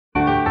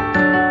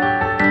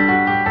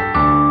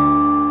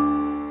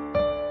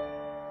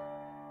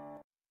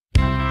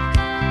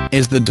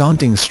As the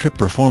daunting strip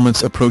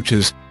performance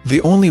approaches,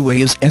 the only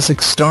way is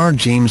Essex star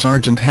James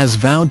Argent has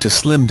vowed to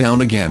slim down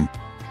again.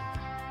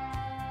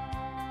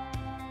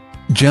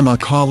 Gemma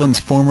Collins'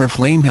 former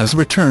flame has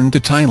returned to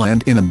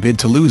Thailand in a bid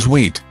to lose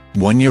weight,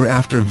 1 year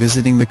after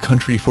visiting the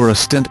country for a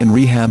stint in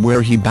rehab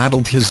where he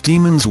battled his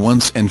demons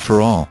once and for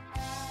all.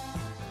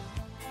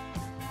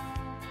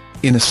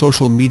 In a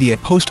social media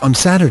post on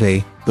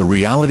Saturday, the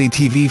reality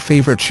TV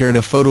favourite shared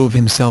a photo of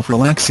himself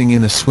relaxing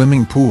in a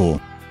swimming pool.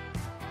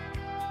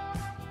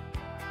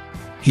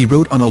 He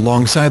wrote on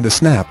alongside the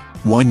snap,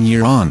 "1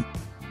 year on.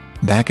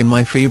 Back in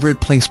my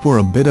favourite place for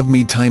a bit of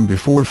me time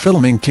before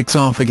filming kicks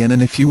off again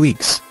in a few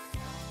weeks.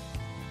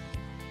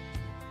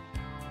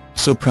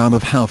 So proud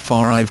of how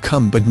far I've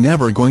come but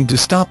never going to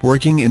stop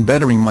working and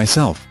bettering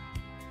myself."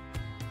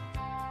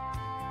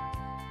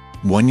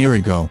 1 year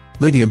ago,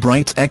 Lydia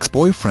Bright's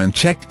ex-boyfriend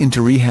checked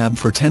into rehab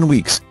for 10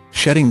 weeks,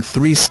 shedding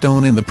 3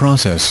 stone in the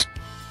process.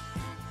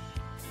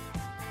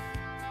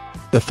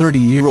 The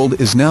 30-year-old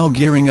is now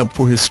gearing up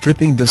for his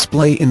stripping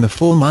display in the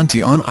full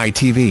Monty on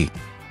ITV.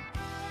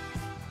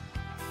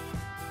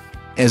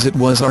 As it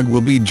was, Arg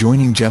will be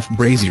joining Jeff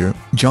Brazier,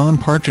 John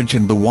Partridge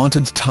and the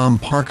Wanted's Tom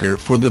Parker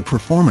for the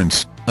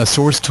performance, a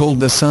source told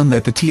The Sun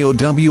that the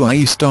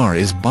TOWIE star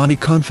is body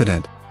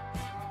confident.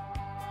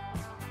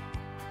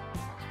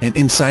 An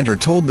insider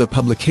told the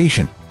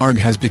publication, Arg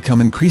has become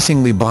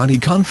increasingly body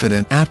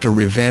confident after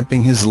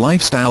revamping his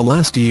lifestyle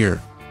last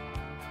year.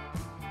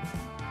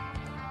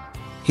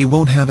 He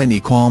won't have any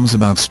qualms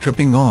about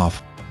stripping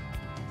off.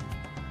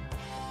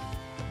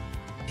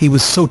 He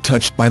was so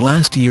touched by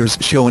last year's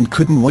show and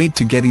couldn't wait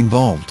to get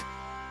involved.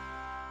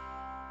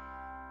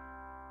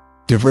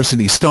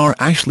 Diversity star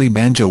Ashley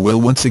Banjo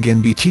will once again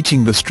be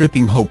teaching the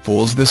stripping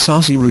hopefuls the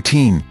saucy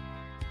routine,